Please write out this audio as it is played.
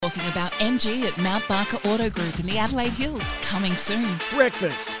talking about MG at Mount Barker Auto Group in the Adelaide Hills, coming soon.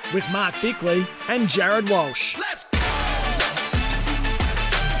 Breakfast with Mark Bickley and Jared Walsh.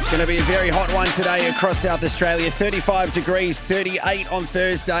 Going to be a very hot one today across South Australia. 35 degrees, 38 on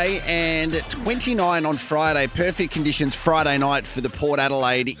Thursday and 29 on Friday. Perfect conditions Friday night for the Port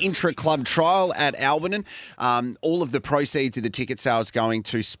Adelaide intra-club trial at Alberton. All of the proceeds of the ticket sales going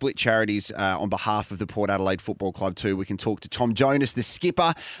to split charities on behalf of the Port Adelaide Football Club too. We can talk to Tom Jonas, the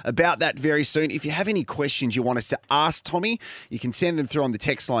skipper, about that very soon. If you have any questions you want us to ask Tommy, you can send them through on the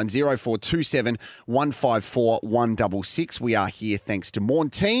text line 0427 154 166. We are here thanks to Morn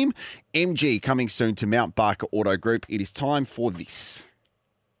Team. MG coming soon to Mount Barker Auto Group. It is time for this.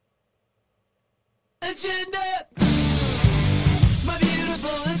 Agenda, my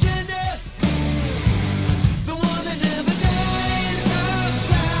beautiful agenda, the one that never dies,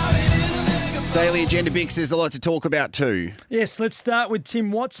 so shouted in a megaphone. Daily Agenda, Bix, there's a lot to talk about too. Yes, let's start with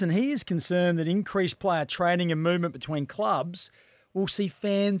Tim Watson. He is concerned that increased player trading and movement between clubs will see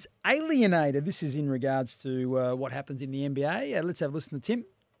fans alienated. This is in regards to what happens in the NBA. Let's have a listen to Tim.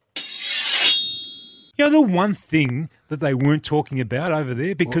 You know, the one thing that they weren't talking about over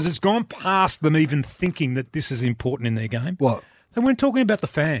there, because it's gone past them even thinking that this is important in their game. What? They weren't talking about the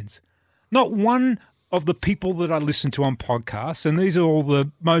fans. Not one of the people that I listen to on podcasts, and these are all the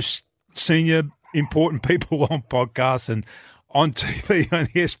most senior, important people on podcasts and on TV, on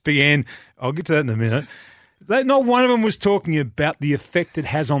ESPN. I'll get to that in a minute. Not one of them was talking about the effect it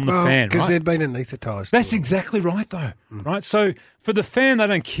has on the fan, because right? they've been anaesthetised. That's exactly right, though, right? So for the fan, they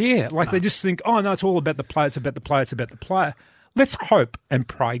don't care. They just think, oh, no, it's all about the player, it's about the player, it's about the player. Let's hope and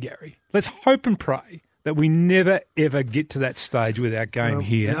pray, Gary. Let's hope and pray that we never, ever get to that stage with our game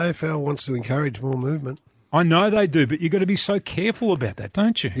here. The AFL wants to encourage more movement. I know they do, but you've got to be so careful about that,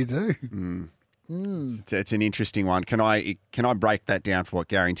 don't you? You do. It's an interesting one. Can I break that down for what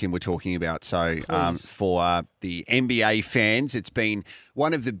Gary and Tim were talking about? So for the NBA fans, it's been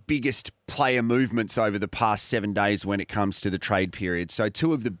one of the biggest player movements over the past 7 days when it comes to the trade period. So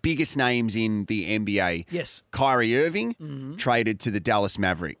two of the biggest names in the NBA. Yes. Kyrie Irving traded to the Dallas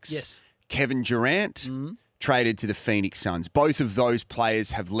Mavericks. Yes. Kevin Durant traded to the Phoenix Suns. Both of those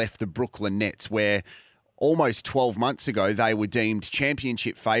players have left the Brooklyn Nets, where almost 12 months ago, they were deemed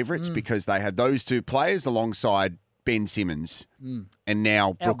championship favourites because they had those two players alongside Ben Simmons. And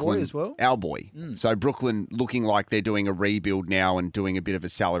now Brooklyn. Our boy as well. Our boy. So Brooklyn looking like they're doing a rebuild now and doing a bit of a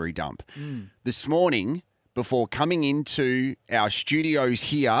salary dump. This morning, before coming into our studios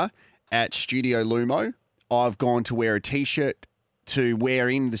here at Studio Lumo, I've gone to wear a T-shirt to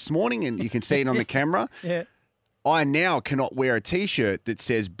wear in this morning, and you can see it on the camera. Yeah. I now cannot wear a T-shirt that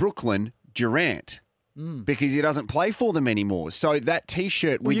says Brooklyn Durant. Because he doesn't play for them anymore. So that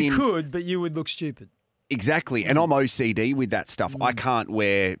T-shirt Well, within... you could, but you would look stupid. Exactly. And I'm OCD with that stuff. I can't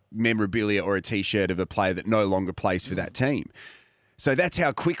wear memorabilia or a T-shirt of a player that no longer plays for that team. So that's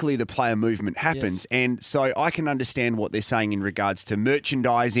how quickly the player movement happens. Yes. And so I can understand what they're saying in regards to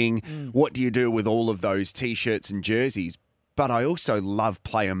merchandising. What do you do with all of those T-shirts and jerseys? But I also love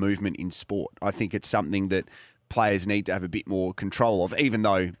player movement in sport. I think it's something that players need to have a bit more control of, even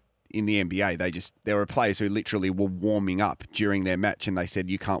though... In the NBA, there were players who literally were warming up during their match and they said,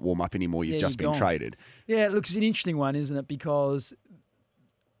 you can't warm up anymore, you've just been traded. Yeah, it looks an interesting one, isn't it? Because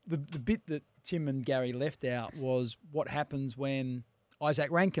the bit that Tim and Gary left out was what happens when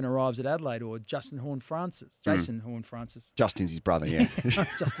Isaac Rankin arrives at Adelaide, or Jason Horne-Francis. Justin's his brother, yeah.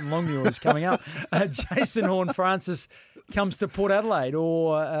 Justin Longmuir is coming up. Jason Horne-Francis comes to Port Adelaide,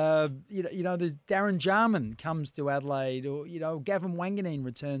 or there's Darren Jarman comes to Adelaide, or Gavin Wanganeen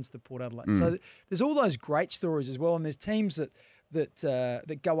returns to Port Adelaide. So there's all those great stories as well, and there's teams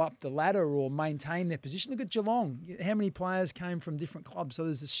that go up the ladder or maintain their position. Look at Geelong. How many players came from different clubs? So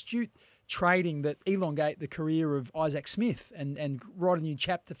there's astute trading that elongate the career of Isaac Smith and write a new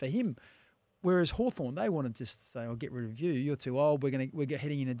chapter for him. Whereas Hawthorn, they wanted just to say, "I'll get rid of you. You're too old. We're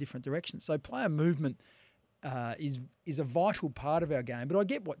heading in a different direction." So player movement is a vital part of our game. But I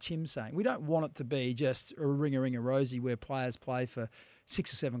get what Tim's saying. We don't want it to be just a ring-a-rosy where players play for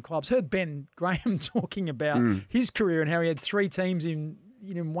 6 or 7 clubs. Heard Ben Graham talking about his career and how he had 3 teams in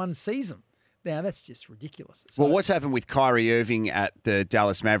one season. Now, that's just ridiculous. So, well, what's happened with Kyrie Irving at the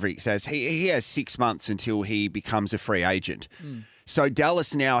Dallas Mavericks is he has 6 months until he becomes a free agent. So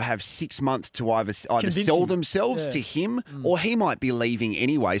Dallas now have 6 months to either sell themselves to him or he might be leaving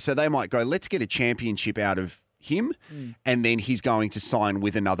anyway. So they might go, let's get a championship out of him and then he's going to sign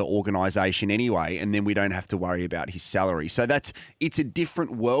with another organisation anyway, and then we don't have to worry about his salary. So it's a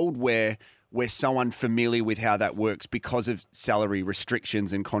different world where we're so unfamiliar with how that works because of salary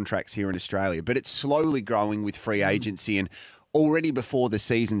restrictions and contracts here in Australia. But it's slowly growing with free agency, and already before the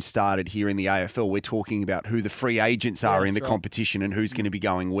season started here in the AFL, we're talking about who the free agents are in the competition and who's going to be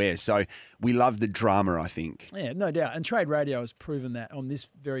going where. So we love the drama, I think. Yeah, no doubt. And Trade Radio has proven that on this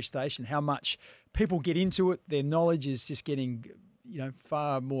very station, how much people get into it. Their knowledge is just getting,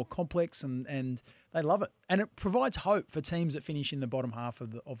 far more complex and they love it. And it provides hope for teams that finish in the bottom half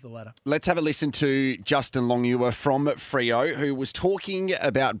of the ladder. Let's have a listen to Justin Longmuir from Freo, who was talking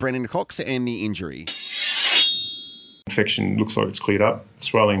about Brendan Cox and the injury. Infection looks like it's cleared up.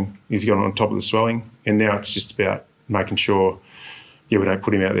 Swelling, he's got on top of the swelling, and now it's just about making sure, we don't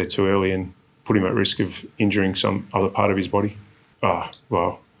put him out there too early and put him at risk of injuring some other part of his body.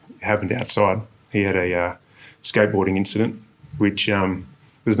 It happened outside. He had a skateboarding incident, which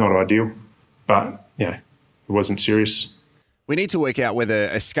was not ideal, but it wasn't serious. We need to work out whether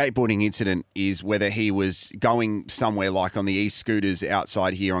a skateboarding incident is whether he was going somewhere like on the e-scooters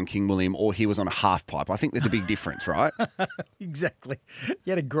outside here on King William or he was on a half pipe. I think there's a big difference, right? Exactly.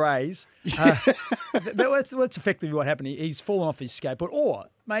 He had a graze. That's effectively what happened. He's fallen off his skateboard, or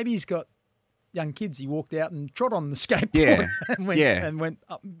maybe he's got young kids. He walked out and trod on the skateboard and went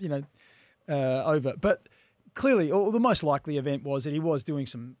up, over. But clearly, or the most likely event was that he was doing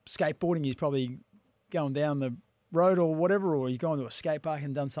some skateboarding. He's probably going down the road or whatever, or he's gone to a skate park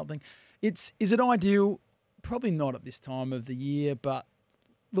and done something. Is it ideal? Probably not at this time of the year, but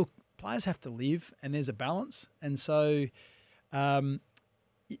look, players have to live and there's a balance. And so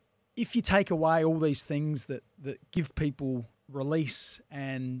if you take away all these things that give people release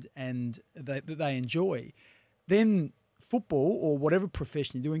and that they enjoy, then football or whatever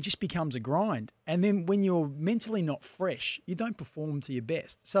profession you're doing just becomes a grind. And then when you're mentally not fresh, you don't perform to your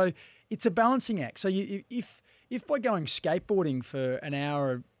best. So it's a balancing act. So if by going skateboarding for an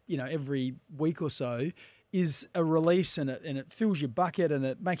hour, every week or so is a release and it fills your bucket and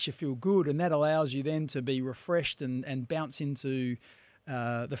it makes you feel good, and that allows you then to be refreshed and bounce into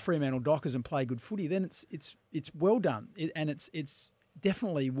the Fremantle Dockers and play good footy, then it's well done and it's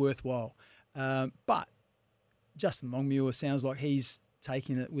definitely worthwhile. But Justin Longmuir sounds like he's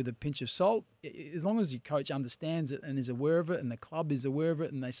taking it with a pinch of salt. As long as your coach understands it and is aware of it, and the club is aware of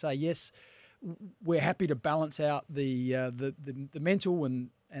it, and they say yes, we're happy to balance out the mental and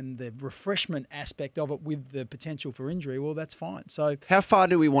the refreshment aspect of it with the potential for injury, well, that's fine. So how far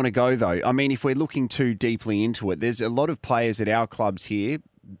do we want to go, though? I mean, if we're looking too deeply into it, there's a lot of players at our clubs here.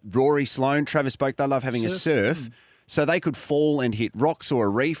 Rory Sloane, Travis Boak, they love having a surf. So they could fall and hit rocks or a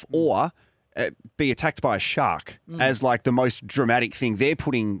reef or be attacked by a shark as like the most dramatic thing. They're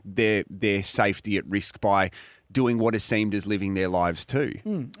putting their safety at risk by doing what is seemed as living their lives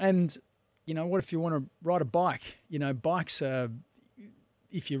too. And what if you want to ride a bike? Bikes are,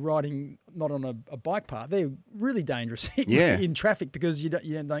 if you're riding not on a bike path, they're really dangerous in traffic because you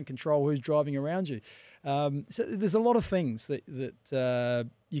don't control who's driving around you. So there's a lot of things that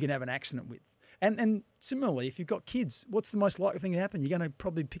you can have an accident with. And similarly, if you've got kids, what's the most likely thing to happen? You're going to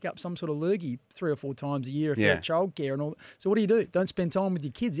probably pick up some sort of lurgy 3 or 4 times a year if you're at childcare and all. So what do? Don't spend time with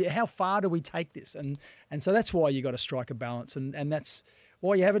your kids. How far do we take this? And so that's why you got to strike a balance. And that's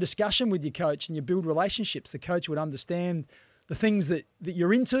why you have a discussion with your coach and you build relationships. The coach would understand the things that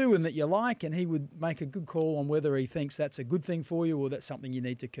you're into and that you like, and he would make a good call on whether he thinks that's a good thing for you or that's something you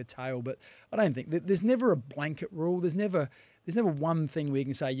need to curtail. But I don't think there's never a blanket rule. There's never one thing where you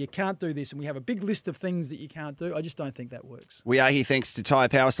can say you can't do this and we have a big list of things that you can't do. I just don't think that works. We are here thanks to Tyre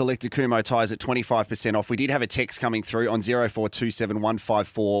Power. Select Kumo tyres at 25% off. We did have a text coming through on 0427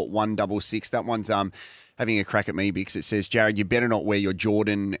 154 166. That one's having a crack at me because it says, Jared, you better not wear your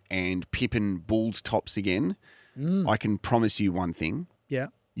Jordan and Pippen Bulls tops again. I can promise you one thing. Yeah.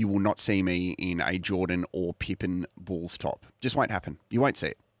 You will not see me in a Jordan or Pippen Bulls top. Just won't happen. You won't see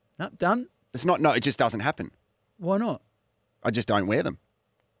it. No, done. It just doesn't happen. Why not? I just don't wear them.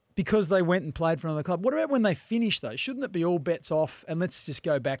 Because they went and played for another club. What about when they finish, though? Shouldn't it be all bets off? And let's just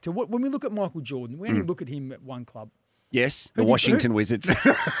go back to when we look at Michael Jordan, we only look at him at one club. Yes, the Washington Wizards.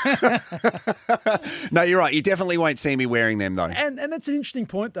 No, you're right. You definitely won't see me wearing them, though. And that's an interesting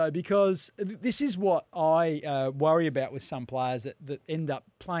point, though, because this is what I worry about with some players that end up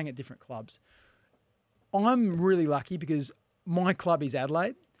playing at different clubs. I'm really lucky because my club is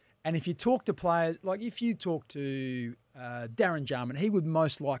Adelaide. And if you talk to players, like if you talk to Darren Jarman, he would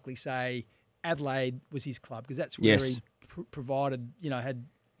most likely say Adelaide was his club because that's where he provided, had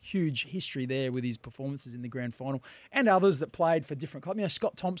huge history there with his performances in the grand final, and others that played for different clubs.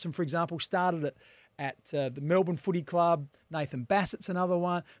 Scott Thompson, for example, started at the Melbourne Footy Club. Nathan Bassett's another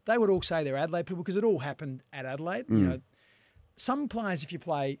one. They would all say they're Adelaide people because it all happened at Adelaide. Some players, if you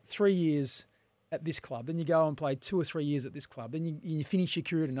play 3 years at this club, then you go and play 2 or 3 years at this club, then you finish your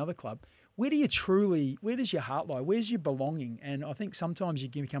career at another club. where does your heart lie? Where's your belonging? And I think sometimes you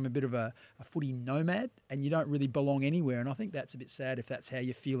can become a bit of a footy nomad and you don't really belong anywhere. And I think that's a bit sad if that's how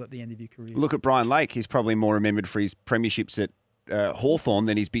you feel at the end of your career. Look at Brian Lake. He's probably more remembered for his premierships at Hawthorn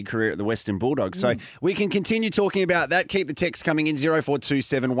than his big career at the Western Bulldogs. So we can continue talking about that. Keep the text coming in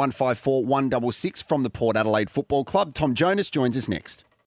 0427 154 166 from the Port Adelaide Football Club. Tom Jonas joins us next.